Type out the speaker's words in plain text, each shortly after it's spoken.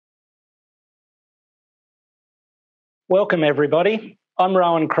Welcome everybody. I'm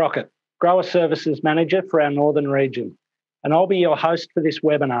Rowan Crockett, Grower Services Manager for our Northern region, and I'll be your host for this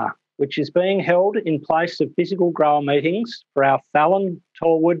webinar, which is being held in place of physical grower meetings for our Thallon,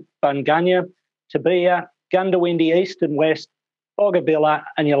 Talwood, Bungunya, Toobeah, Goondiwindi East and West, Boggabilla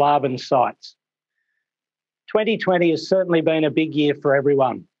and Yelarbon sites. 2020 has certainly been a big year for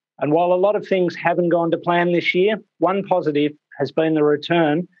everyone, and while a lot of things haven't gone to plan this year, one positive has been the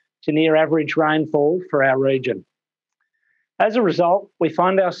return to near average rainfall for our region. As a result, we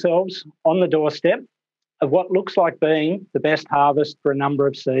find ourselves on the doorstep of what looks like being the best harvest for a number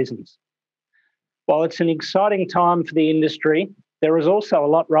of seasons. While it's an exciting time for the industry, there is also a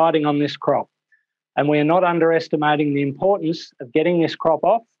lot riding on this crop, and we are not underestimating the importance of getting this crop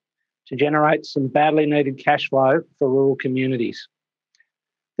off to generate some badly needed cash flow for rural communities.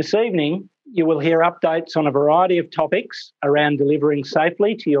 This evening, you will hear updates on a variety of topics around delivering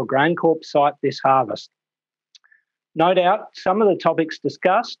safely to your GrainCorp site this harvest. No doubt, some of the topics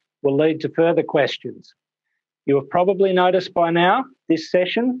discussed will lead to further questions. You have probably noticed by now, this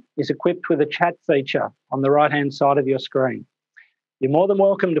session is equipped with a chat feature on the right-hand side of your screen. You're more than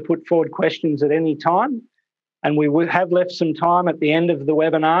welcome to put forward questions at any time, and we will have left some time at the end of the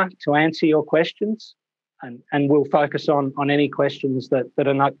webinar to answer your questions, and we'll focus on any questions that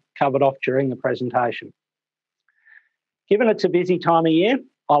are not covered off during the presentation. Given it's a busy time of year,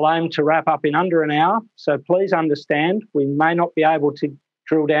 I'll aim to wrap up in under an hour, so please understand we may not be able to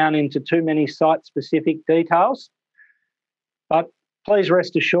drill down into too many site-specific details, but please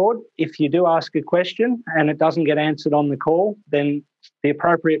rest assured, if you do ask a question and it doesn't get answered on the call, then the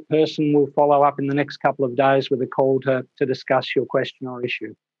appropriate person will follow up in the next couple of days with a call to discuss your question or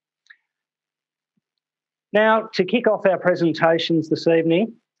issue. Now, to kick off our presentations this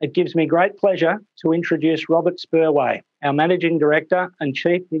evening, it gives me great pleasure to introduce Robert Spurway, our Managing Director and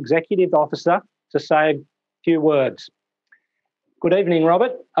Chief Executive Officer, to say a few words. Good evening,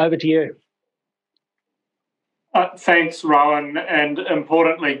 Robert. Over to you. Thanks, Rowan, and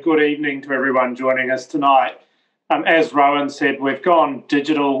importantly, good evening to everyone joining us tonight. As Rowan said, we've gone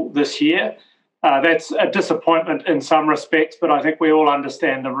digital this year. That's a disappointment in some respects, but I think we all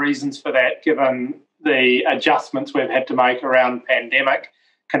understand the reasons for that, given the adjustments we've had to make around pandemic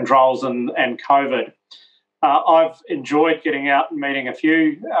controls and COVID. I've enjoyed getting out and meeting a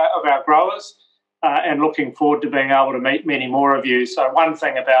few of our growers and looking forward to being able to meet many more of you. So one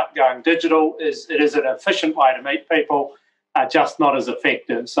thing about going digital is it is an efficient way to meet people, just not as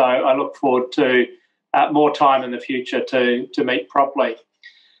effective. So I look forward to more time in the future to meet properly.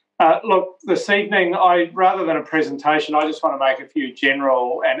 Look, this evening, rather than a presentation, I just want to make a few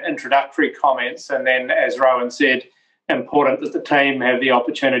general and introductory comments, and then, as Rowan said, important that the team have the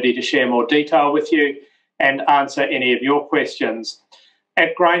opportunity to share more detail with you and answer any of your questions.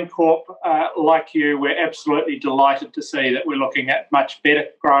 At GrainCorp, like you, we're absolutely delighted to see that we're looking at much better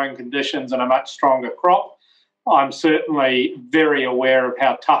growing conditions and a much stronger crop. I'm certainly very aware of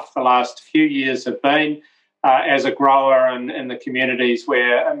how tough the last few years have been as a grower in the communities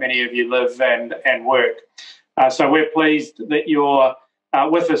where many of you live and work. So we're pleased that you're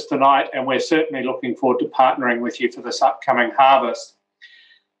with us tonight, and we're certainly looking forward to partnering with you for this upcoming harvest.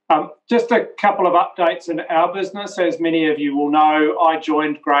 Just a couple of updates in our business. As many of you will know, I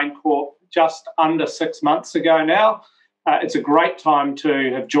joined GrainCorp just under 6 months ago now. It's a great time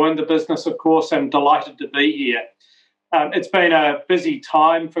to have joined the business, of course, and delighted to be here. It's been a busy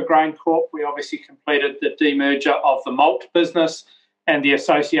time for GrainCorp. We obviously completed the demerger of the malt business and the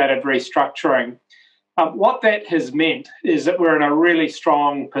associated restructuring. What that has meant is that we're in a really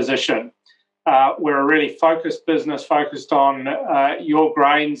strong position. We're a really focused business, focused on your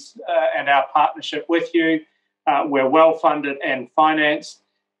grains and our partnership with you. We're well funded and financed.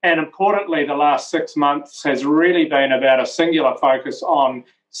 And importantly, the last 6 months has really been about a singular focus on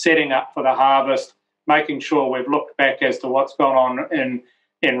setting up for the harvest, making sure we've looked back as to what's gone on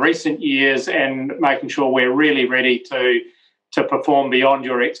in recent years and making sure we're really ready to perform beyond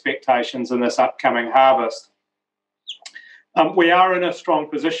your expectations in this upcoming harvest. We are in a strong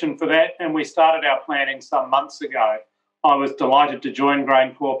position for that, and we started our planning some months ago. I was delighted to join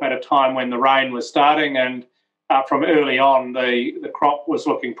GrainCorp at a time when the rain was starting, and from early on the crop was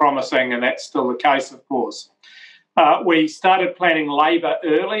looking promising, and that's still the case, of course. We started planning labour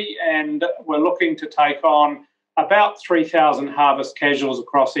early, and we're looking to take on about 3,000 harvest casuals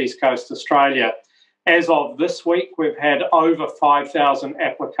across East Coast Australia. As of this week, we've had over 5,000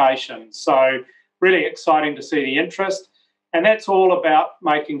 applications, so really exciting to see the interest. And that's all about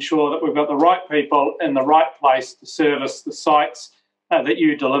making sure that we've got the right people in the right place to service the sites that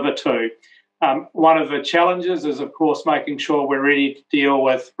you deliver to. One of the challenges is, of course, making sure we're ready to deal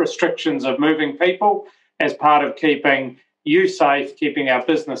with restrictions of moving people as part of keeping you safe, keeping our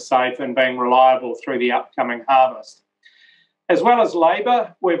business safe, and being reliable through the upcoming harvest. As well as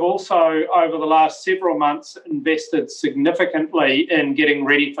labour, we've also, over the last several months, invested significantly in getting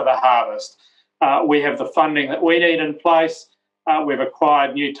ready for the harvest. We have the funding that we need in place. We've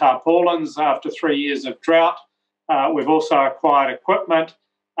acquired new tarpaulins after 3 years of drought. We've also acquired equipment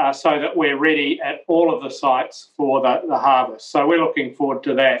so that we're ready at all of the sites for the harvest. So we're looking forward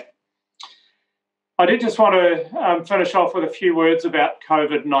to that. I did just want to finish off with a few words about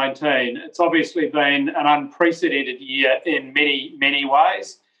COVID-19. It's obviously been an unprecedented year in many, many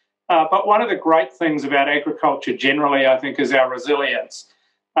ways. But one of the great things about agriculture generally, I think, is our resilience.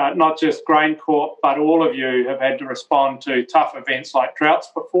 Not just GrainCorp, but all of you have had to respond to tough events like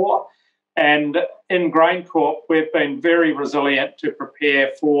droughts before. And in GrainCorp, we've been very resilient to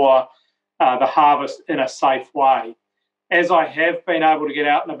prepare for the harvest in a safe way. As I have been able to get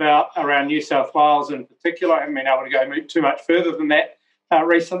out and about around New South Wales in particular, I haven't been able to go too much further than that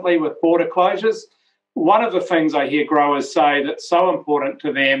recently with border closures. One of the things I hear growers say that's so important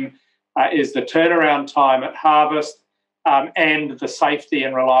to them is the turnaround time at harvest and the safety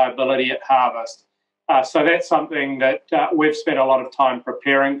and reliability at harvest. So that's something that we've spent a lot of time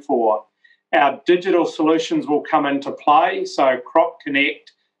preparing for. Our digital solutions will come into play, so Crop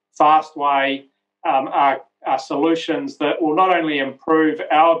Connect, Fastway are solutions that will not only improve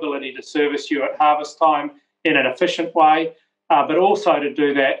our ability to service you at harvest time in an efficient way, but also to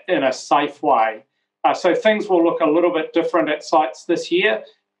do that in a safe way. So things will look a little bit different at sites this year,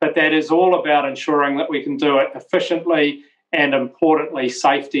 but that is all about ensuring that we can do it efficiently and, importantly,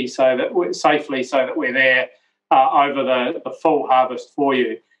 safely, so that we're there over the full harvest for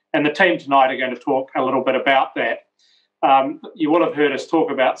you. And the team tonight are going to talk a little bit about that. You will have heard us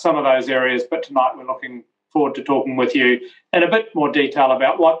talk about some of those areas, but tonight we're looking forward to talking with you in a bit more detail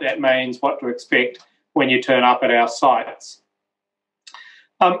about what that means, what to expect when you turn up at our sites.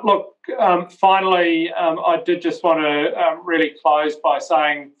 Finally, I did just want to really close by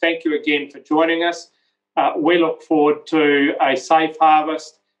saying thank you again for joining us. We look forward to a safe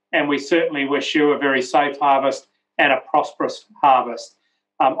harvest, and we certainly wish you a very safe harvest and a prosperous harvest.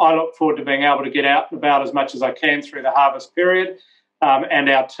 I look forward to being able to get out and about as much as I can through the harvest period, and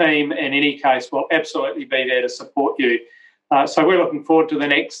our team, in any case, will absolutely be there to support you. So we're looking forward to the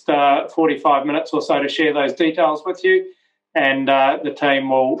next 45 minutes or so to share those details with you, and the team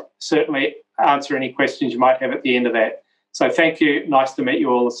will certainly answer any questions you might have at the end of that. So thank you. Nice to meet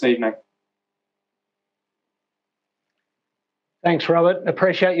you all this evening. Thanks, Robert.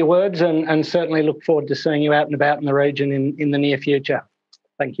 Appreciate your words and certainly look forward to seeing you out and about in the region in the near future.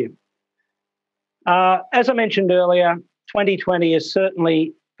 Thank you. As I mentioned earlier, 2020 has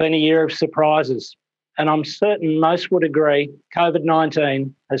certainly been a year of surprises, and I'm certain most would agree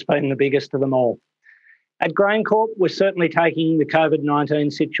COVID-19 has been the biggest of them all. At GrainCorp, we're certainly taking the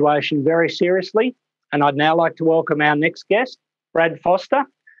COVID-19 situation very seriously, and I'd now like to welcome our next guest, Brad Foster,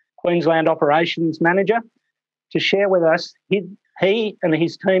 Queensland Operations Manager, to share with us he and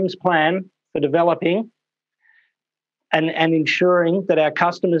his team's plan for developing and ensuring that our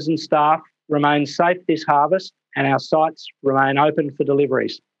customers and staff remain safe this harvest and our sites remain open for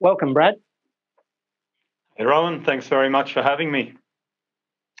deliveries. Welcome, Brad. Hey, Rowan. Thanks very much for having me.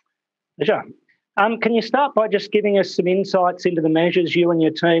 Pleasure. Can you start by just giving us some insights into the measures you and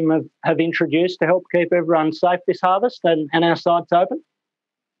your team have introduced to help keep everyone safe this harvest and our sites open?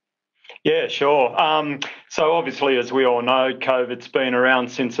 Yeah, sure. So obviously, as we all know, COVID's been around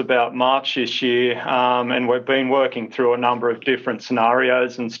since about March this year, and we've been working through a number of different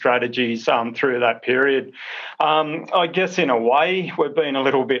scenarios and strategies through that period. I guess in a way, we've been a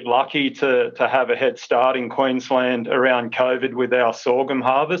little bit lucky to have a head start in Queensland around COVID with our sorghum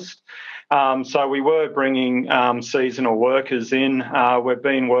harvest. So we were bringing seasonal workers in. We've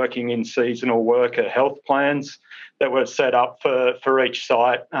been working in seasonal worker health plans that were set up for each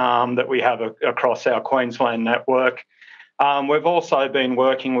site that we have across our Queensland network. We've also been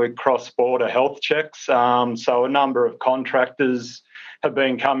working with cross-border health checks. So a number of contractors have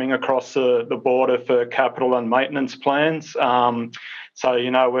been coming across the border for capital and maintenance plans. So, you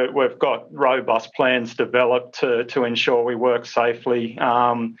know, we've got robust plans developed to ensure we work safely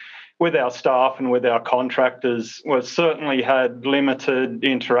with our staff and with our contractors. We've certainly had limited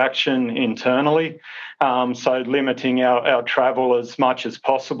interaction internally, so limiting our travel as much as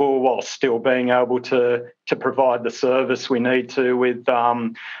possible while still being able to provide the service we need to with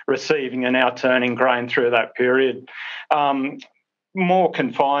receiving and now turning grain through that period. More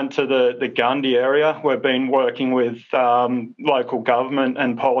confined to the Goondiwindi area, we've been working with local government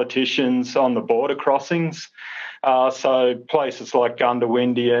and politicians on the border crossings. So places like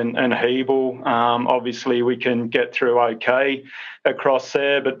Goondiwindi and Hebel, obviously we can get through okay across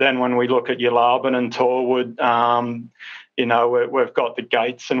there. But then when we look at Yelarbon and Talwood, we've got the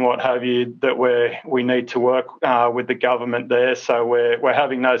gates and what have you that we need to work with the government there. So we're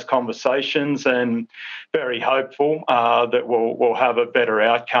having those conversations and very hopeful that we'll have a better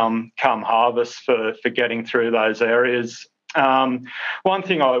outcome come harvest for getting through those areas. One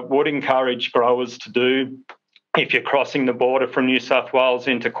thing I would encourage growers to do if you're crossing the border from New South Wales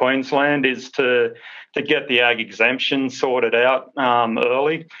into Queensland is to get the ag exemption sorted out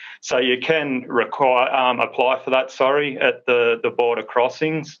early. So you can apply for that, at the border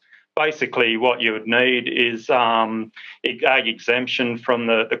crossings. Basically, what you would need is ag exemption from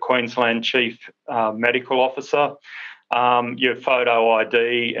the Queensland Chief Medical Officer, your photo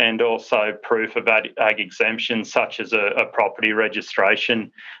ID, and also proof of ag exemption, such as a property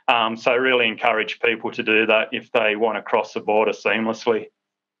registration. So really encourage people to do that if they want to cross the border seamlessly.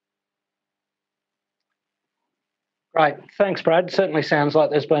 Great. Thanks, Brad. Certainly sounds like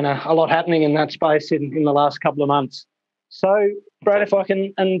there's been a lot happening in that space in the last couple of months. So, Brad, if I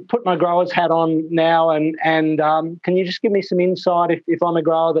can put my grower's hat on now and can you just give me some insight if I'm a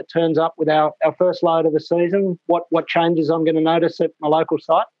grower that turns up with our first load of the season, what changes I'm going to notice at my local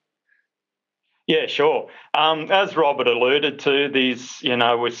site? Yeah, sure. As Robert alluded to,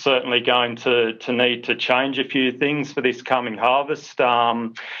 we're certainly going to need to change a few things for this coming harvest,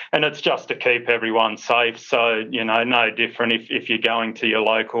 and it's just to keep everyone safe. So, no different if you're going to your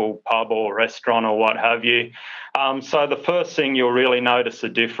local pub or restaurant or what have you. So the first thing you'll really notice a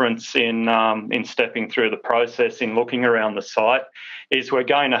difference in stepping through the process, in looking around the site, is we're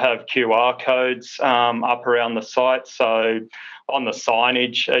going to have QR codes up around the site. So on the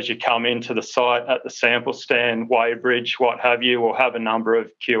signage as you come into the site, at the sample stand, weighbridge, what have you, we'll have a number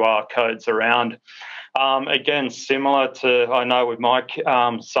of QR codes around. Again, similar to, I know with my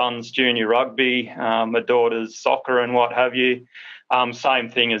son's junior rugby, my daughter's soccer and what have you, same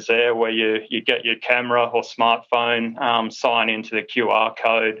thing as there, where you get your camera or smartphone, sign into the QR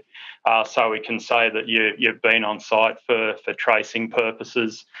code, so we can say that you've been on site for tracing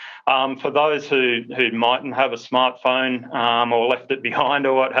purposes. For those who mightn't have a smartphone or left it behind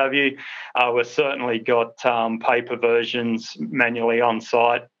or what have you, we've certainly got paper versions manually on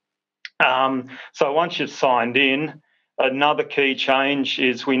site. So once you've signed in, another key change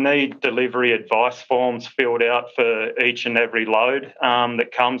is we need delivery advice forms filled out for each and every load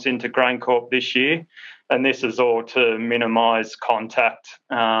that comes into GrainCorp this year. And this is all to minimise contact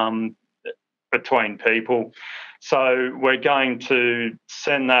between people. So we're going to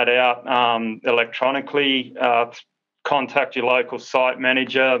send that out electronically. Contact your local site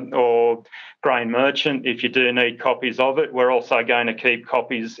manager or grain merchant if you do need copies of it. We're also going to keep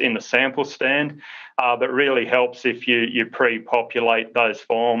copies in the sample stand, but really helps if you pre-populate those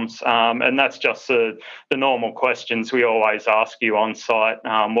forms. And that's just the normal questions we always ask you on site.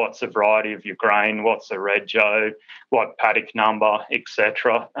 What's the variety of your grain? What's the rego? What paddock number,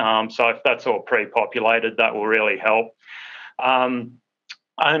 etc. So if that's all pre-populated, that will really help.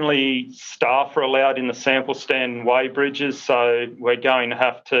 Only staff are allowed in the sample stand and weigh bridges, so we're going to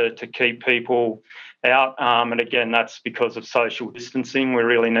have to keep people out. And again, that's because of social distancing. We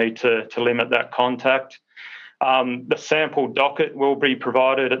really need to limit that contact. The sample docket will be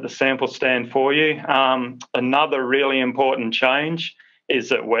provided at the sample stand for you. Another really important change is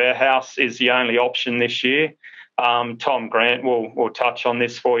that warehouse is the only option this year. Tom Grant will touch on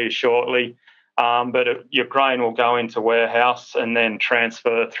this for you shortly. But your grain will go into warehouse and then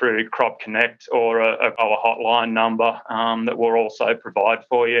transfer through Crop Connect or a hotline number that we'll also provide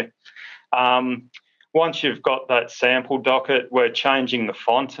for you. Once you've got that sample docket, we're changing the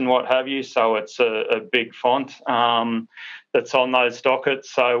font and what have you, so it's a big font that's on those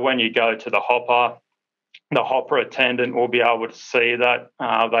dockets. So when you go to the hopper attendant will be able to see that.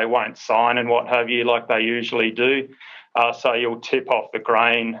 They won't sign and what have you like they usually do. So you'll tip off the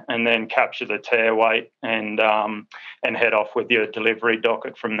grain and then capture the tare weight and head off with your delivery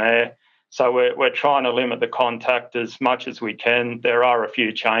docket from there. So we're trying to limit the contact as much as we can. There are a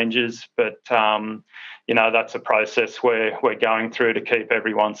few changes, but that's a process we're going through to keep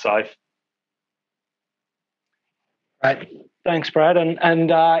everyone safe. Right. Thanks, Brad.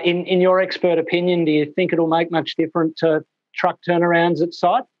 And in your expert opinion, do you think it'll make much difference to truck turnarounds at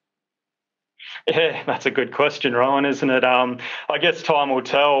site? Yeah, that's a good question, Rowan, isn't it? I guess time will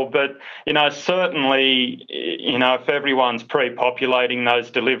tell, but, certainly, if everyone's pre-populating those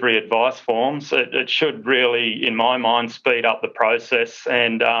delivery advice forms, it should really, in my mind, speed up the process,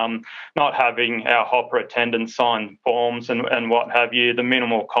 and not having our hopper attendants sign forms and what have you, the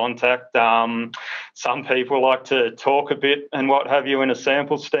minimal contact. Some people like to talk a bit and what have you in a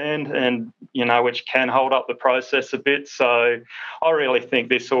sample stand, and, which can hold up the process a bit. So I really think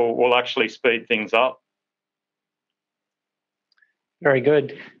this will actually speed things up. Very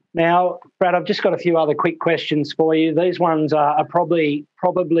good. Now, Brad, I've just got a few other quick questions for you. These ones are probably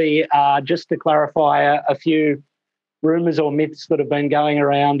just to clarify a few rumours or myths that have been going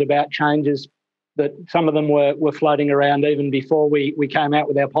around about changes that some of them were floating around even before we came out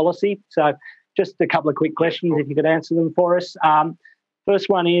with our policy. So just a couple of quick questions, if you could answer them for us. First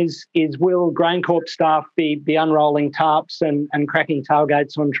one is will GrainCorp staff be unrolling tarps and cracking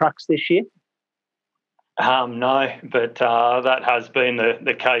tailgates on trucks this year? No, but that has been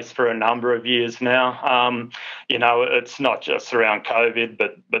the case for a number of years now. It's not just around COVID,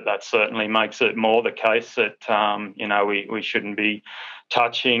 but that certainly makes it more the case that, we shouldn't be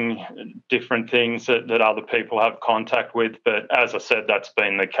touching different things that other people have contact with. But as I said, that's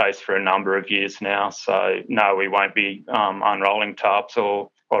been the case for a number of years now. So, no, we won't be unrolling tarps or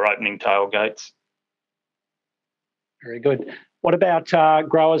opening tailgates. Very good. What about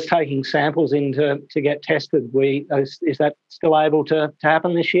growers taking samples in to get tested? Is that still able to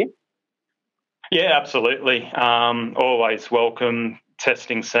happen this year? Yeah, absolutely. Always welcome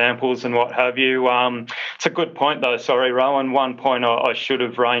testing samples and what have you. It's a good point though. Sorry, Rowan. One point I should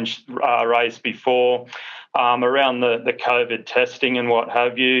have raised before around the COVID testing and what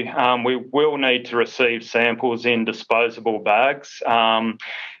have you. We will need to receive samples in disposable bags.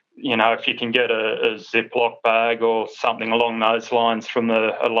 If you can get a Ziploc bag or something along those lines from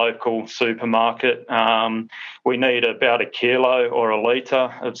a local supermarket, we need about 1 kilo or 1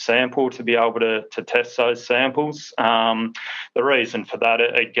 litre of sample to be able to test those samples. The reason for that,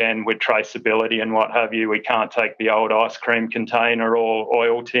 again, with traceability and what have you, we can't take the old ice cream container or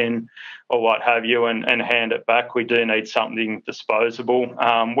oil tin or what have you and hand it back. We do need something disposable.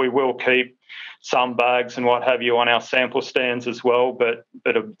 We will keep some bags and what have you on our sample stands as well, but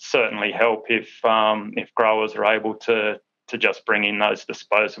it would certainly help if growers are able to just bring in those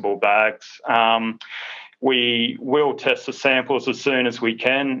disposable bags. We will test the samples as soon as we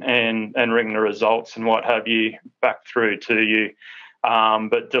can and ring the results and what have you back through to you.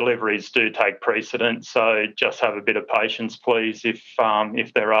 But deliveries do take precedence, so just have a bit of patience, please,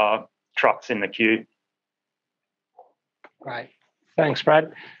 if there are trucks in the queue. Great. Thanks,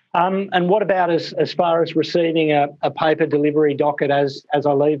 Brad. And what about as far as receiving a paper delivery docket as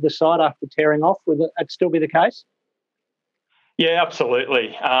I leave the site after tearing off? Will that still be the case? Yeah,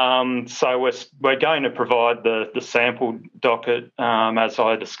 absolutely. So we're going to provide the sample docket as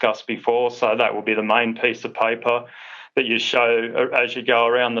I discussed before. So that will be the main piece of paper that you show as you go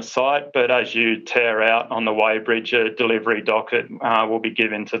around the site. But as you tear out on the weighbridge, a delivery docket will be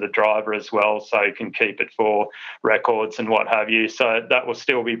given to the driver as well, so you can keep it for records and what have you. So that will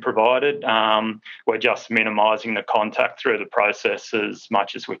still be provided. We're just minimising the contact through the process as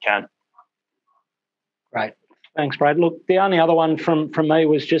much as we can. Great. Thanks, Brad. Look, the only other one from me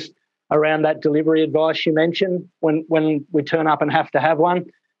was just around that delivery advice you mentioned. When we turn up and have to have one,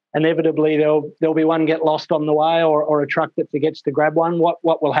 inevitably there'll be one get lost on the way or a truck that forgets to grab one.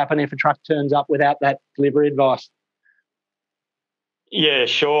 What will happen if a truck turns up without that delivery advice? Yeah,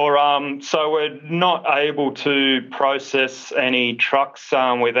 sure. So we're not able to process any trucks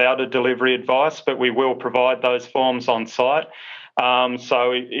without a delivery advice, but we will provide those forms on site.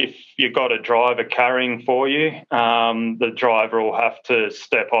 So if you've got a driver carrying for you, the driver will have to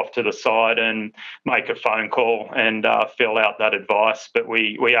step off to the side and make a phone call and fill out that advice. But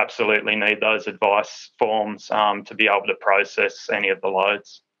we absolutely need those advice forms to be able to process any of the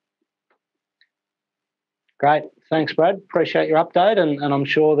loads. Great. Thanks, Brad. Appreciate your update, and I'm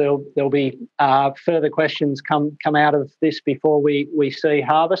sure there'll be further questions come out of this before we see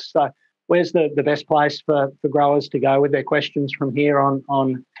harvest. So where's the best place for growers to go with their questions from here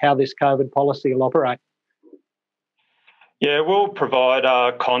on how this COVID policy will operate? Yeah, we'll provide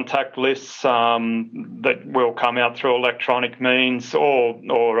contact lists that will come out through electronic means, or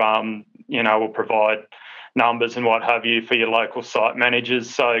we'll provide numbers and what have you for your local site managers.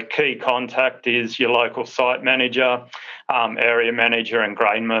 So key contact is your local site manager, area manager and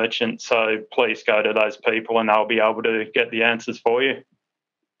grain merchant. So please go to those people and they'll be able to get the answers for you.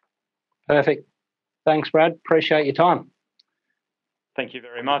 Perfect. Thanks, Brad. Appreciate your time. Thank you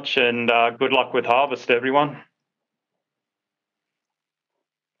very much, and good luck with harvest, everyone.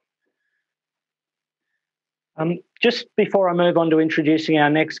 Just before I move on to introducing our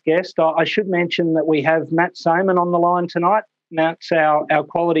next guest, I should mention that we have Matt Saman on the line tonight. Matt's our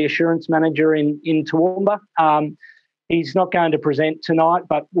Quality Assurance Manager in Toowoomba. He's not going to present tonight,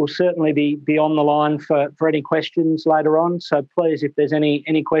 but will certainly be on the line for any questions later on. So please, if there's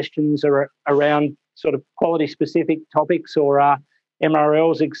any questions around sort of quality-specific topics or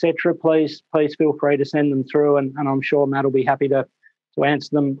MRLs, etc., please feel free to send them through, and I'm sure Matt will be happy to answer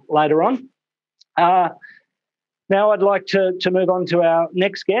them later on. Now I'd like to move on to our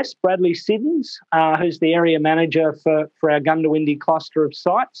next guest, Bradley Siddons, who's the Area Manager for our Goondiwindi cluster of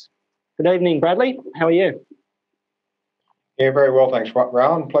sites. Good evening, Bradley. How are you? Yeah, very well, thanks,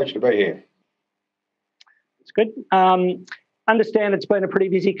 Rowan. Pleasure to be here. It's good. Understand it's been a pretty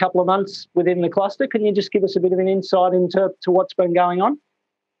busy couple of months within the cluster. Can you just give us a bit of an insight into what's been going on?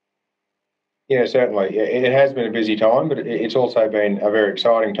 Yeah, certainly. It has been a busy time, but it's also been a very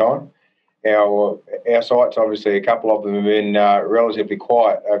exciting time. Our sites, obviously, a couple of them have been relatively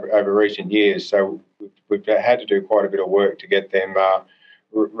quiet over recent years, so we've had to do quite a bit of work to get them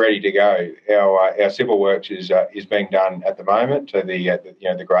ready to go. Our civil works is being done at the moment. So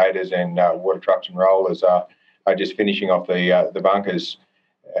the graders and water trucks and rollers are just finishing off the bunkers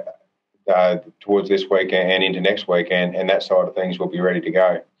towards this week and into next week, and that side of things will be ready to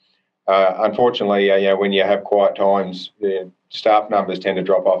go. Unfortunately, when you have quiet times, staff numbers tend to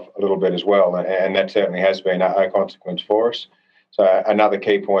drop off a little bit as well, and that certainly has been a consequence for us. So another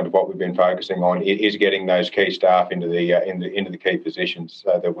key point of what we've been focusing on is getting those key staff into the key positions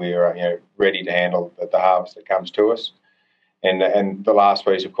so that we're ready to handle the harvest that comes to us. And the last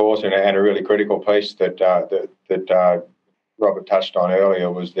piece, of course, and a really critical piece that Robert touched on earlier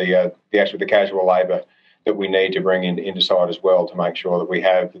was the casual labour that we need to bring into site as well to make sure that we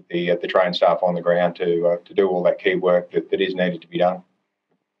have the trained staff on the ground to do all that key work that is needed to be done.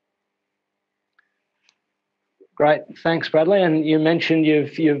 Great, thanks, Bradley. And you mentioned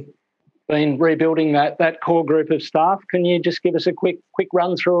you've been rebuilding that core group of staff. Can you just give us a quick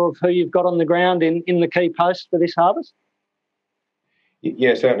run through of who you've got on the ground in the key posts for this harvest?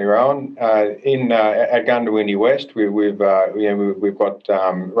 Yeah, certainly, Rowan. At Goondiwindi West, we've got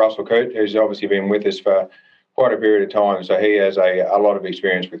Russell Coote, who's obviously been with us for quite a period of time. So he has a lot of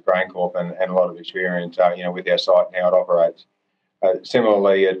experience with GrainCorp and a lot of experience, with our site and how it operates.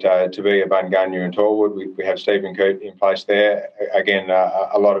 Similarly, at Toobeah, Bungunya and Talwood, we have Stephen Coote in place there. Again,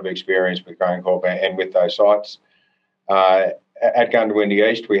 a lot of experience with GrainCorp and with those sites. At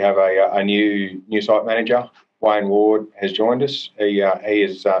Goondiwindi East, we have a new site manager. Wayne Ward has joined us. He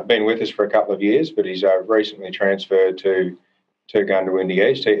has been with us for a couple of years, but he's recently transferred to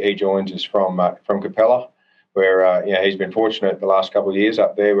Goondiwindi East. He joins us from Capella, where he's been fortunate the last couple of years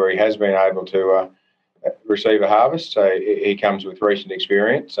up there, where he has been able to receive a harvest. So he comes with recent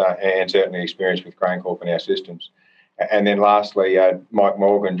experience and certainly experience with GrainCorp and our systems. And then lastly, Mike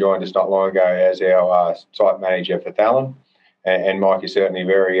Morgan joined us not long ago as our site manager for Thallon. And Mike is certainly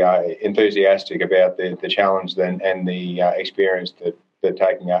very enthusiastic about the challenge and the experience that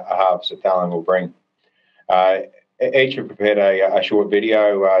taking a harvest at Thallon will bring. Each have prepared a short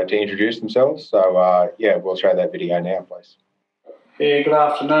video to introduce themselves. So, we'll show that video now, please. Yeah, good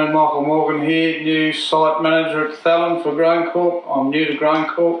afternoon. Michael Morgan here, new site manager at Thallon for GrainCorp. I'm new to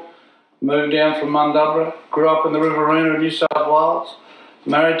GrainCorp. Moved down from Mundubra, grew up in the Riverina of New South Wales.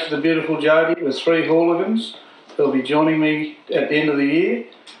 Married to the beautiful Jodie with 3 hooligans. They'll be joining me at the end of the year.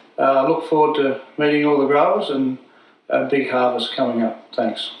 Look forward to meeting all the growers and a big harvest coming up.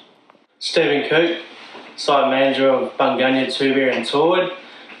 Thanks. Stephen Coote, site manager of Bungunya, Toobeah and Talwood.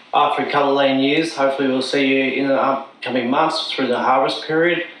 After a couple of lean years, hopefully we'll see you in the upcoming months through the harvest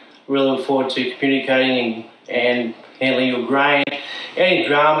period. Really look forward to communicating and handling your grain. Any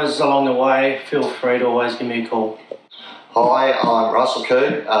dramas along the way, feel free to always give me a call. Hi, I'm Russell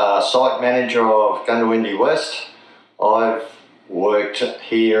Coote, site manager of Goondiwindi West. I've worked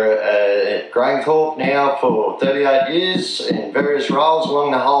here at GrainCorp now for 38 years in various roles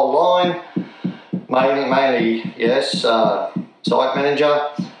along the whole line. Mainly, yes, site manager.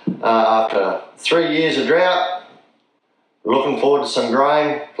 After 3 years of drought, looking forward to some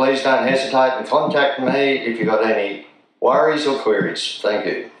grain. Please don't hesitate and contact me if you've got any worries or queries. Thank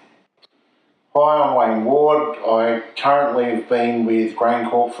you. Hi, I'm Wayne Ward. I currently have been with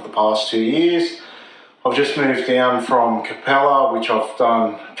GrainCorp for the past 2 years. I've just moved down from Capella, which I've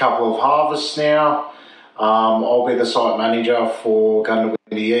done a couple of harvests now. I'll be the site manager for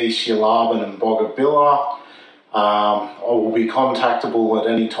Goondiwindi East, Yelarbon and Boggabilla. I will be contactable at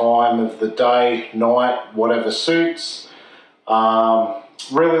any time of the day, night, whatever suits.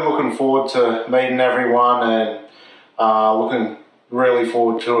 Really looking forward to meeting everyone and looking really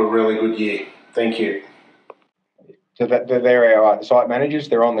forward to a really good year. Thank you. So they're our site managers.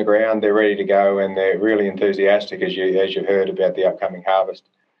 They're on the ground. They're ready to go, and they're really enthusiastic, as you've heard, about the upcoming harvest.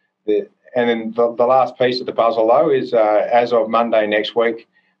 And then the last piece of the puzzle, though, is as of Monday next week,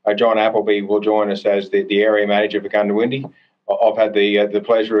 John Appleby will join us as the area manager for Goondiwindi. I've had the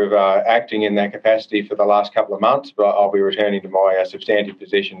pleasure of acting in that capacity for the last couple of months, but I'll be returning to my substantive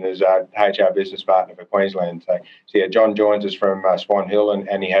position as HR business partner for Queensland. So yeah, John joins us from Swan Hill,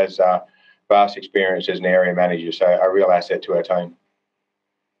 and he has vast experience as an area manager, so a real asset to our team.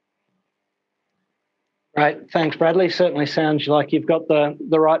 Great, thanks, Bradley. Certainly sounds like you've got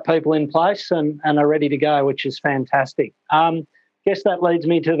the right people in place and are ready to go, which is fantastic. Guess that leads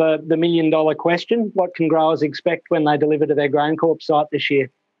me to the $1 million question. What can growers expect when they deliver to their GrainCorp site this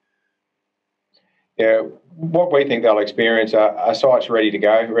year? Yeah, what we think they'll experience are sites ready to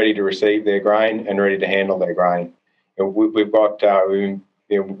go, ready to receive their grain and ready to handle their grain. We've got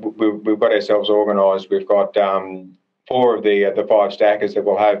ourselves organised. We've got 4 of the 5 stackers that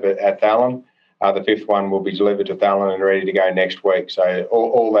we'll have at Thallon. The 5th one will be delivered to Thallon and ready to go next week. So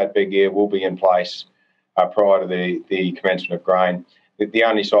all that big gear will be in place prior to the commencement of grain. The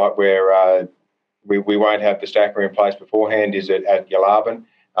only site where we won't have the stacker in place beforehand is at Yelarbon.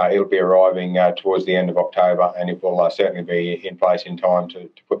 It'll be arriving towards the end of October, and it will certainly be in place in time to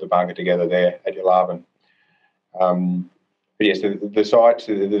put the bunker together there at Yelarbon. But yes,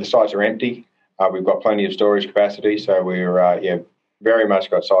 the sites are empty. We've got plenty of storage capacity, so we're very much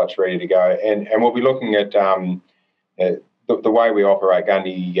got sites ready to go. And we'll be looking at the way we operate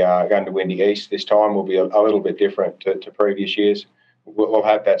Goondiwindi East this time will be a little bit different to previous years. We'll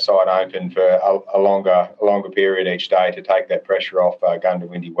have that site open for a longer period each day to take that pressure off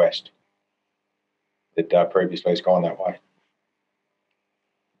Goondiwindi West that previously has gone that way.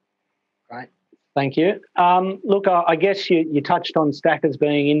 Great, thank you. Look, I guess you touched on stackers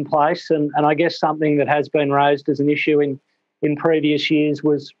being in place, and I guess something that has been raised as an issue in previous years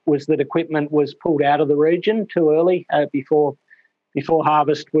was that equipment was pulled out of the region too early before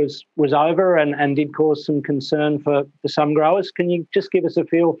harvest was over and did cause some concern for some growers. Can you just give us a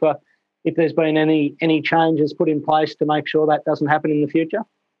feel for if there's been any changes put in place to make sure that doesn't happen in the future?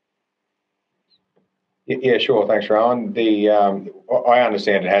 Yeah, sure. Thanks, Rowan. I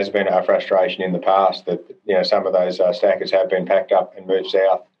understand it has been a frustration in the past that some of those stackers have been packed up and moved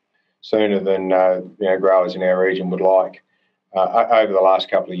south sooner than growers in our region would like. Over the last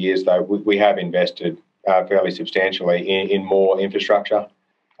couple of years, though, we have invested fairly substantially in more infrastructure.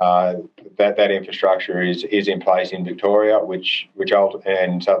 That infrastructure is in place in Victoria, which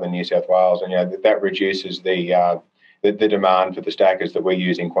and southern New South Wales, and that reduces the demand for the stackers that we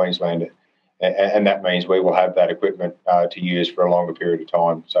use in Queensland, and that means we will have that equipment to use for a longer period of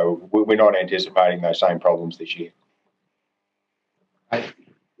time. So we're not anticipating those same problems this year.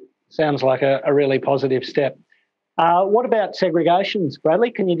 Sounds like a really positive step. What about segregations,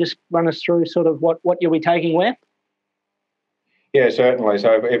 Bradley? Can you just run us through sort of what you'll be taking where? Yeah, certainly.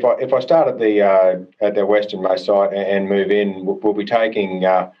 So if I start at the westernmost site and move in, we'll be taking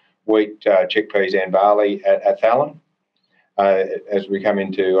wheat, chickpeas, and barley at Thallon. As we come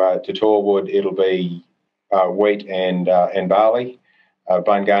into Talwood, it'll be wheat and barley.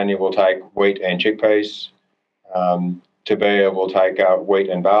 Bungunya will take wheat and chickpeas. Toobeah will take wheat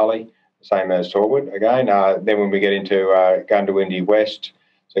and barley, same as Talwood again. Then when we get into Goondiwindi West,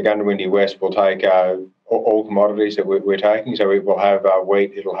 so Goondiwindi West will take all commodities that we're taking. So it will have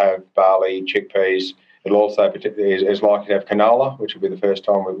wheat, it'll have barley, chickpeas. It'll also is likely to have canola, which will be the first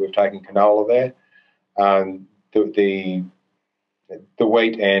time we've taken canola there. The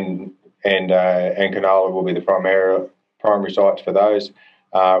wheat and canola will be the primary sites for those.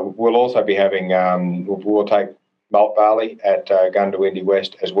 We'll also be having we'll take malt barley at Goondiwindi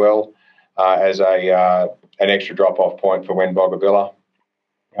West as well as an extra drop-off point for when Boggabilla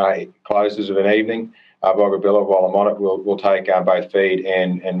closes of an evening. Boggabilla, while I'm on it, we'll take both feed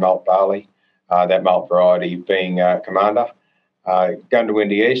and malt barley, that malt variety being Commander.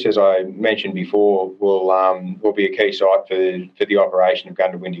 Goondiwindi East, as I mentioned before, will be a key site for the operation of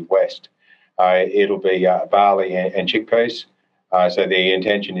Goondiwindi West. It'll be barley and chickpeas. So the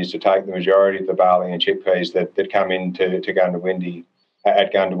intention is to take the majority of the barley and chickpeas that come into Goondiwindi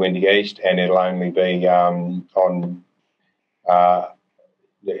at Goondiwindi East, and it'll only be on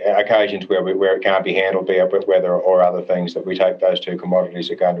occasions where it can't be handled, be it with weather or other things, that we take those two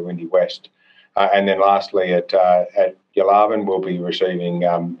commodities at Goondiwindi West. And then lastly, at Yelarbon, we'll be receiving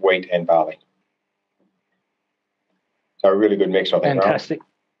wheat and barley. So a really good mix, I think. Fantastic. Right?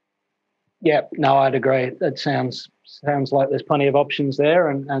 Yeah, no, I'd agree. That sounds like there's plenty of options there,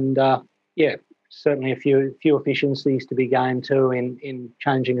 and yeah, certainly a few efficiencies to be gained too in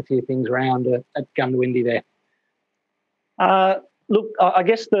changing a few things around at Goondiwindi there. Look, I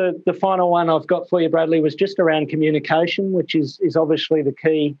guess the final one I've got for you, Bradley, was just around communication, which is obviously the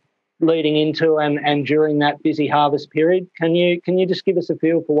key leading into and during that busy harvest period. Can you just give us a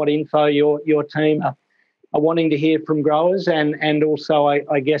feel for what info your team are wanting to hear from growers, and also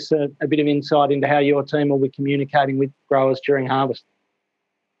I guess a bit of insight into how your team will be communicating with growers during harvest?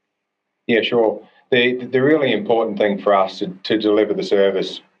 Yeah, sure. The really important thing for us to deliver the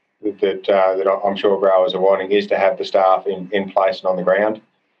service that I'm sure growers are wanting is to have the staff in place and on the ground.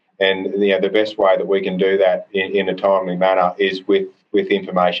 And the best way that we can do that in a timely manner is with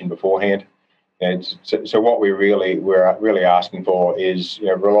information beforehand. And so what we're really asking for is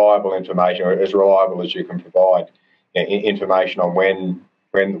reliable information, or as reliable as you can provide, information on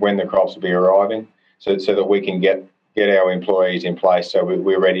when the crops will be arriving, so that we can get our employees in place, so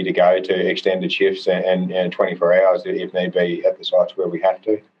we're ready to go to extended shifts and 24 hours if need be at the sites where we have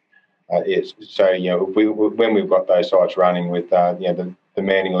to. So when we've got those sites running with the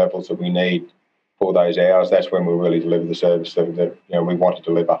manning levels that we need for those hours, that's when we'll really deliver the service that we want to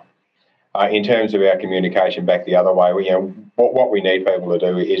deliver. In terms of our communication back the other way, what we need people to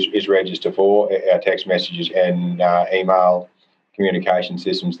do is register for our text messages and email communication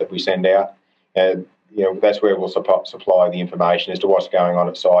systems that we send out. That's where we'll supply the information as to what's going on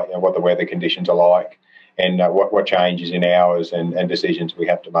at site, what the weather conditions are like, and what changes in hours and decisions we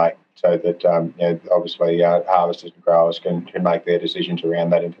have to make, so that obviously harvesters and growers can make their decisions around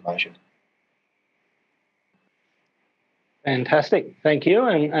that information. Fantastic. Thank you,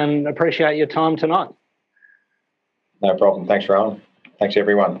 and appreciate your time tonight. No problem. Thanks, Rowan. Thanks,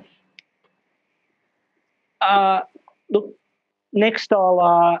 everyone. Look, next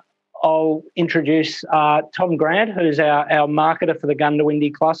I'll introduce Tom Grant, who's our marketer for the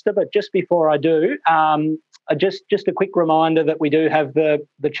Goondiwindi cluster. But just before I do, just a quick reminder that we do have the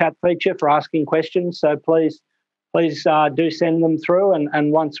chat feature for asking questions. So please do send them through,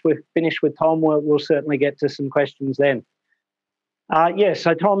 and once we're finished with Tom, we'll certainly get to some questions then.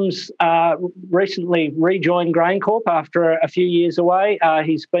 So Tom's recently rejoined GrainCorp after a few years away.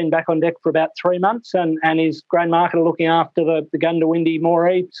 He's been back on deck for about 3 months, and is grain marketer looking after the Goondiwindi,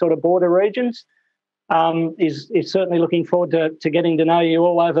 Moree sort of border regions. Is certainly looking forward to getting to know you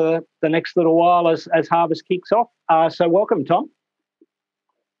all over the next little while as harvest kicks off. So welcome, Tom.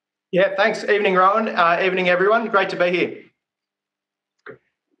 Yeah, thanks. Evening, Rowan. Evening, everyone. Great to be here.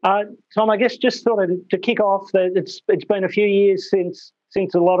 Tom, I guess just sort of to kick off, it's been a few years since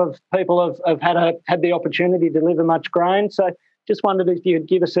a lot of people have had the opportunity to deliver much grain. So just wondered if you could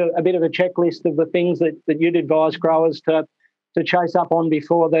give us a bit of a checklist of the things that you'd advise growers to chase up on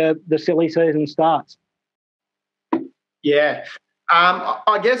before the silly season starts. Yeah,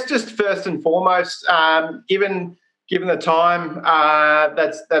 I guess just first and foremost, given the time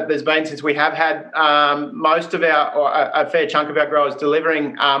that there's been since we have had most of a fair chunk of our growers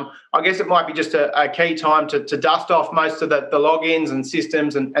delivering, I guess it might be just a key time to dust off most of the logins and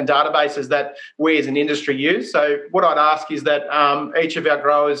systems and databases that we as an industry use. So what I'd ask is that each of our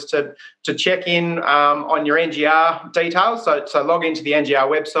growers to check in on your NGR details. So log into the NGR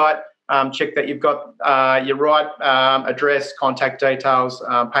website, check that you've got your right address, contact details,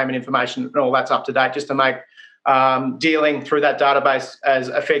 payment information, and all that's up to date, just to make dealing through that database as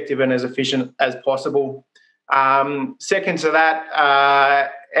effective and as efficient as possible. Second to that,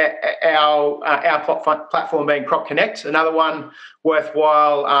 our platform being Crop Connect, another one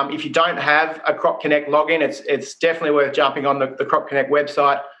worthwhile. If you don't have a Crop Connect login, it's definitely worth jumping on the Crop Connect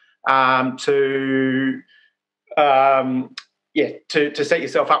website to set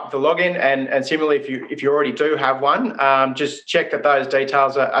yourself up with the login, and similarly, if you already do have one, just check that those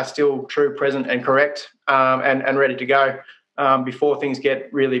details are still true, present, and correct, and ready to go before things get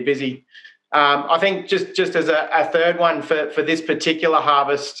really busy. I think just as a third one for this particular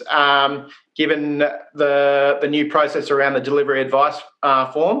harvest, given the new process around the delivery advice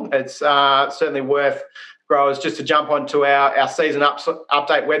form, it's certainly worth growers just to jump onto our season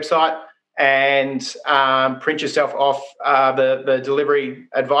update website and print yourself off the delivery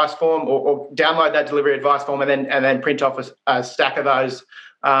advice form, or download that delivery advice form and then print off a stack of those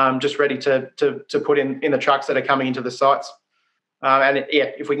just ready to put in the trucks that are coming into the sites.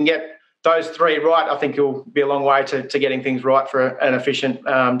 If we can get those three right, I think it'll be a long way to getting things right for an efficient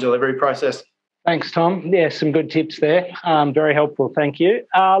delivery process. Thanks, Tom. Yeah, some good tips there. Very helpful. Thank you.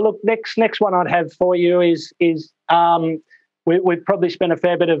 Look, next one I'd have for you is we've probably spent a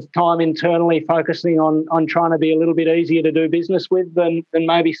fair bit of time internally focusing on trying to be a little bit easier to do business with than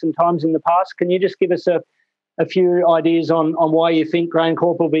maybe some times in the past. Can you just give us a few ideas on why you think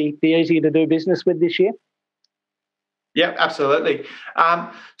GrainCorp will be easier to do business with this year? Yep, absolutely.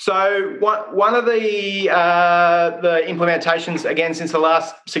 So one of the implementations, again, since the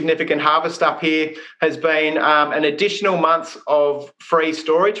last significant harvest up here, has been an additional month of free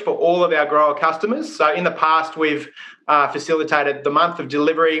storage for all of our grower customers. So in the past, we've facilitated the month of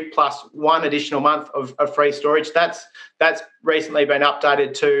delivery plus one additional month of free storage. That's recently been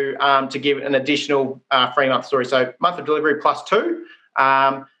updated to give an additional 3 month storage. So month of delivery plus two.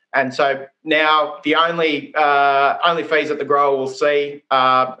 And so now the only fees that the grower will see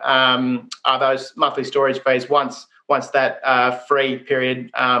are those monthly storage fees once that free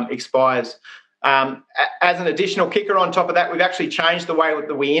period expires. As an additional kicker on top of that, we've actually changed the way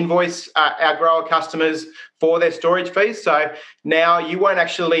that we invoice our grower customers for their storage fees. So now you won't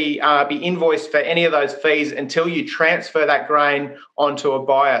actually be invoiced for any of those fees until you transfer that grain onto a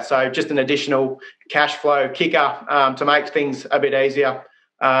buyer. So just an additional cash flow kicker to make things a bit easier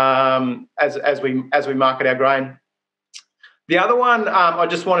as we market our grain. The other one I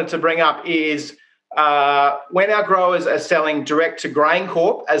just wanted to bring up is when our growers are selling direct to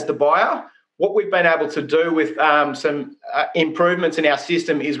GrainCorp as the buyer, what we've been able to do with some improvements in our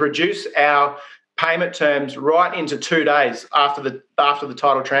system is reduce our payment terms right into 2 days after the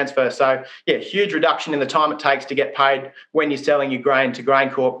title transfer. So yeah, huge reduction in the time it takes to get paid when you're selling your grain to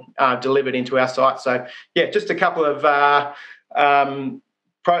GrainCorp delivered into our site. So yeah, just a couple of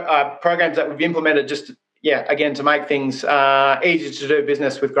programs that we've implemented just, again, to make things easier to do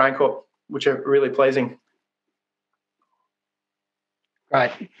business with GrainCorp, which are really pleasing.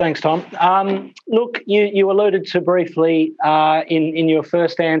 Great. Thanks, Tom. Look, you alluded to briefly in your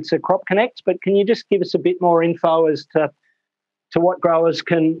first answer Crop Connect, but can you just give us a bit more info as to what growers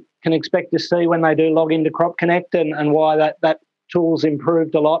can expect to see when they do log into Crop Connect and why that tool's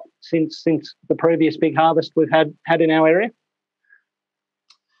improved a lot since the previous big harvest we've had in our area?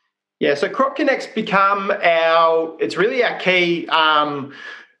 Yeah, so Crop Connect's become it's really our key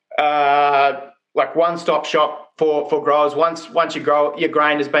one-stop shop for growers once your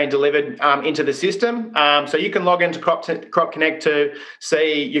grain has been delivered into the system. So you can log into Crop Connect to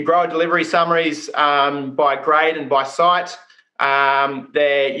see your grower delivery summaries by grade and by site.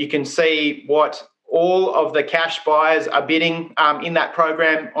 There you can see what all of the cash buyers are bidding in that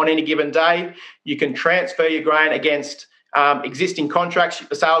program on any given day. You can transfer your grain against existing contracts,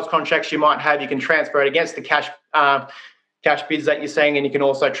 the sales contracts you might have. You can transfer it against the cash bids that you're seeing, and you can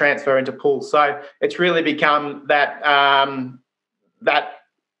also transfer into pools. So it's really become that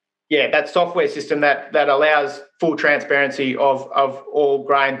software system that allows full transparency of all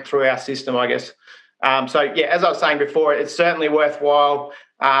grain through our system, I guess. So yeah, as I was saying before, it's certainly worthwhile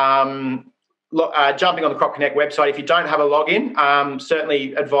jumping on the Crop Connect website. If you don't have a login,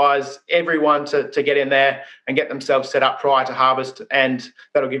 certainly advise everyone to get in there and get themselves set up prior to harvest, and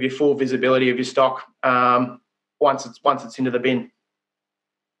that'll give you full visibility of your stock once it's into the bin.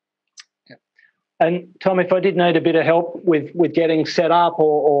 And Tom, if I did need a bit of help with getting set up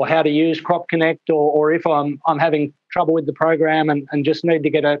or how to use Crop Connect, or if I'm having trouble with the program and just need to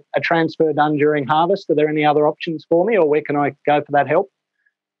get a transfer done during harvest, are there any other options for me, or where can I go for that help?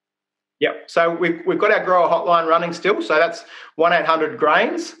 Yep. So we've got our grower hotline running still. So that's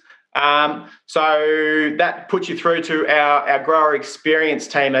 1-800-GRAINS. So that puts you through to our grower experience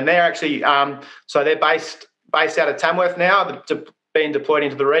team, and they're actually so they're based out of Tamworth now, being deployed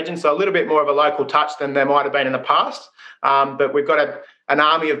into the region. So a little bit more of a local touch than there might have been in the past. But we've got an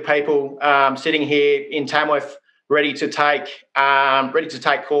army of people sitting here in Tamworth ready to take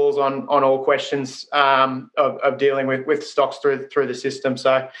calls on all questions of dealing with stocks through the system.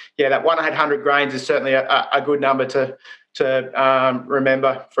 So yeah, that 1-800-GRAINS is certainly a good number to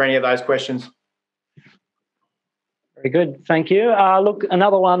remember for any of those questions. Very good, thank you. Look,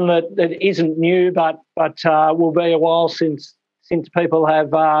 another one that isn't new, but will be a while since people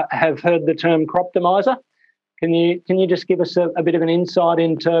have heard the term Croptimizer. Can you just give us a bit of an insight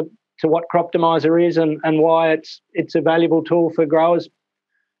into what Croptimizer is and why it's a valuable tool for growers?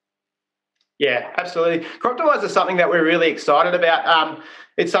 Yeah, absolutely. Croptimizer is something that we're really excited about.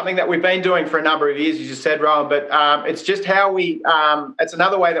 It's something that we've been doing for a number of years, as you said, Rowan, but it's just how it's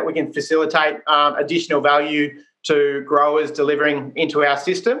another way that we can facilitate additional value to growers delivering into our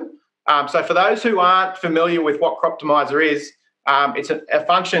system. So for those who aren't familiar with what Croptimizer is, it's a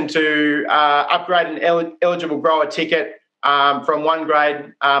function to upgrade an eligible grower ticket from one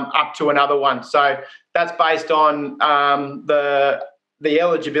grade up to another one. So that's based on the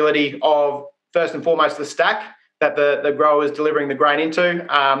eligibility of, first and foremost, the stack that the grower is delivering the grain into.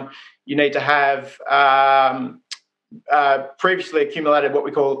 You need to have previously accumulated what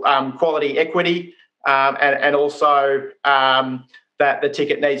we call quality equity, and also that the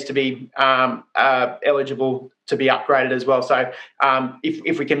ticket needs to be eligible to be upgraded as well. So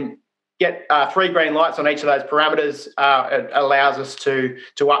if we can get 3 green lights on each of those parameters, it allows us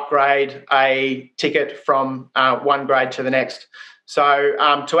to upgrade a ticket from one grade to the next. So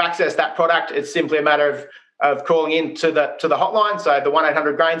to access that product, it's simply a matter of calling in to the hotline, so the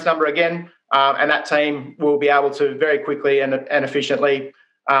 1-800 Grains number again, and that team will be able to very quickly and efficiently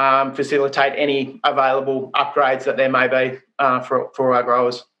facilitate any available upgrades that there may be for our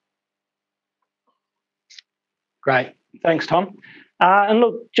growers. Great, thanks, Tom. And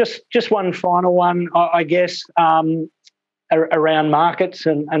look, just one final one, I guess, around markets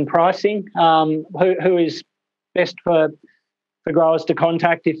and pricing. Who is best for growers to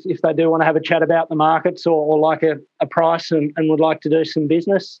contact if they do want to have a chat about the markets or like a price and would like to do some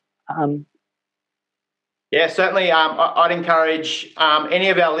business? Yeah, certainly. I'd encourage any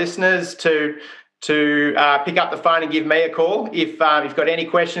of our listeners to pick up the phone and give me a call if you've got any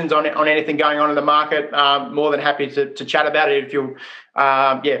questions on anything going on in the market. More than happy to chat about it. If you're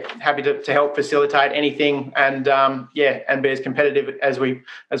happy to help facilitate anything and be as competitive as we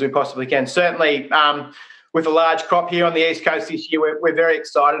possibly can. Certainly. With a large crop here on the East Coast this year, we're very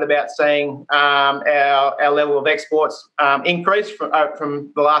excited about seeing our level of exports increase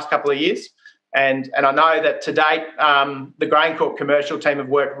from the last couple of years. And I know that to date, the GrainCorp commercial team have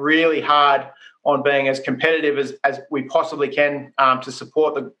worked really hard on being as competitive as we possibly can to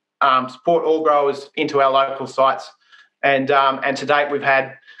support all growers into our local sites. And to date, we've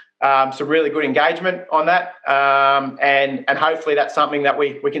had some really good engagement on that, and hopefully that's something that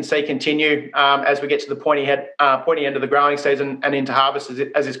we can see continue as we get to the pointy end of the growing season and into harvest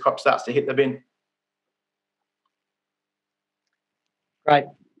as this crop starts to hit the bin. Great,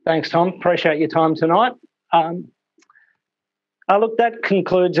 thanks, Tom. Appreciate your time tonight. Look, that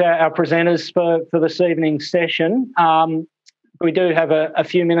concludes our presenters for this evening's session. We do have a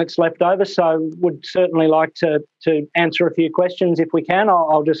few minutes left over, so would certainly like to answer a few questions if we can.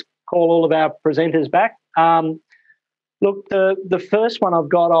 I'll just call all of our presenters back. Look, the first one I've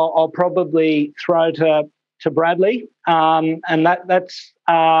got, I'll probably throw to Bradley, and that's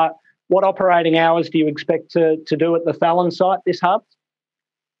what operating hours do you expect to do at the Thallon site this harvest?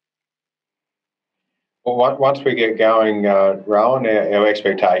 Well, once we get going, Rowan, our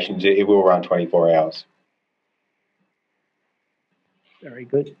expectations, it will run 24 hours. Very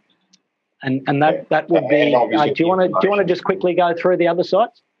good. And that would be. Do you want to just quickly go through the other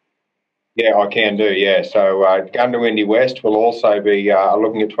sites? Yeah, I can do. Yeah, so Goondiwindi West will also be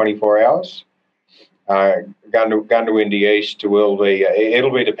looking at 24 hours. Goondiwindi East will be. It'll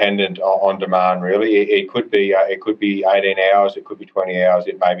be dependent on demand. Really, it could be 18 hours. It could be 20 hours.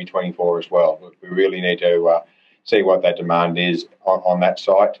 It may be 24 as well. We really need to see what that demand is on that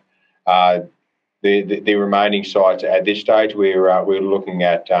site. The remaining sites at this stage, we're looking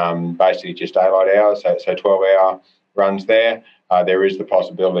at basically just daylight hours, so 12-hour runs there. There is the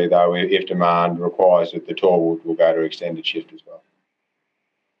possibility, though, if demand requires it, the Talwood will go to extended shift as well.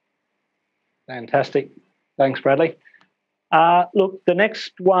 Fantastic. Thanks, Bradley. Look, the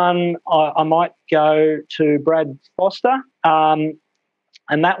next one I might go to Brad Foster, and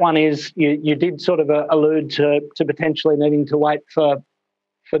that one is you did sort of allude to potentially needing to wait for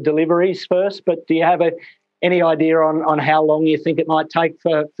deliveries first, but do you have any idea on how long you think it might take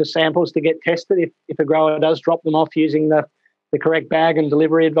for samples to get tested if a grower does drop them off using the correct bag and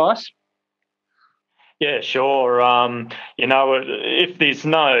delivery advice? Yeah, sure. If there's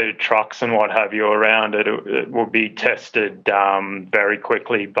no trucks and what have you around, it will be tested very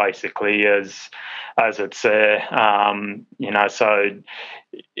quickly, basically, as it's there. So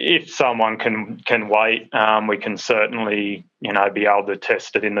if someone can wait, we can certainly, be able to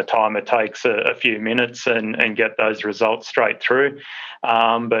test it in the time it takes a few minutes and get those results straight through.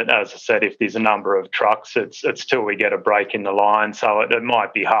 But as I said, if there's a number of trucks, it's till we get a break in the line. So it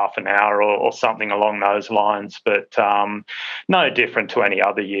might be half an hour or something along those lines. But no different to any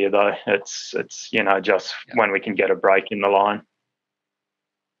other year, though. It's just when we can get a break in the line.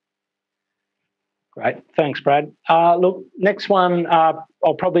 Great, thanks, Brad. Look, next one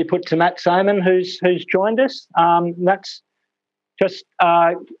I'll probably put to Matt Simon, who's joined us. That's just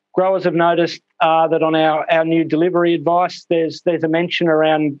growers have noticed that on our new delivery advice, there's a mention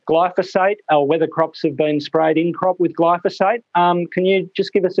around glyphosate, or whether crops have been sprayed in crop with glyphosate. Can you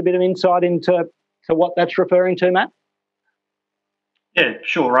just give us a bit of insight into what that's referring to, Matt? Yeah,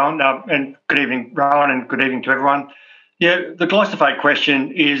 sure, Rowan. And good evening, Rowan, and good evening to everyone. Yeah, the glyphosate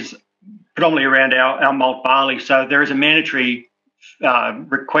question is predominantly around our malt barley. So there is a mandatory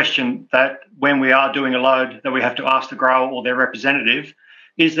question that when we are doing a load that we have to ask the grower or their representative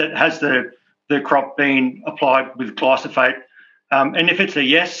is that has the crop been applied with glyphosate And if it's a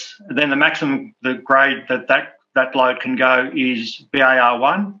yes, then the maximum the grade that load can go is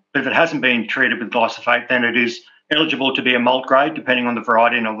BAR1. But if it hasn't been treated with glyphosate, then it is eligible to be a malt grade, depending on the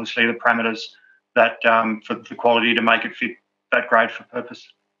variety and obviously the parameters that for the quality to make it fit that grade for purpose.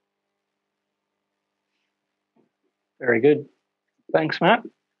 Very good. Thanks, Matt.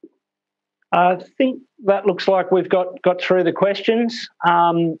 I think that looks like we've got through the questions.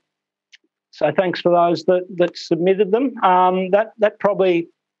 So thanks for those that submitted them. That probably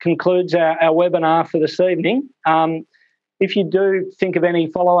concludes our webinar for this evening. If you do think of any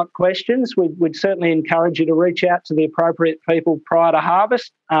follow-up questions, we'd certainly encourage you to reach out to the appropriate people prior to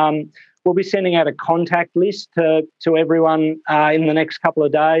harvest. We'll be sending out a contact list to everyone in the next couple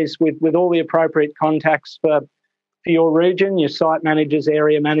of days with all the appropriate contacts for your region, your site managers,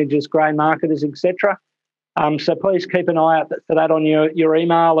 area managers, grain marketers, etc. So please keep an eye out for that on your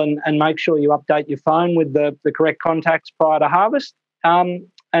email and make sure you update your phone with the correct contacts prior to harvest.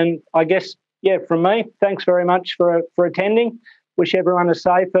 And I guess, yeah, from me, thanks very much for attending. Wish everyone a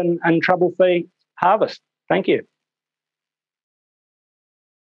safe and trouble-free harvest. Thank you.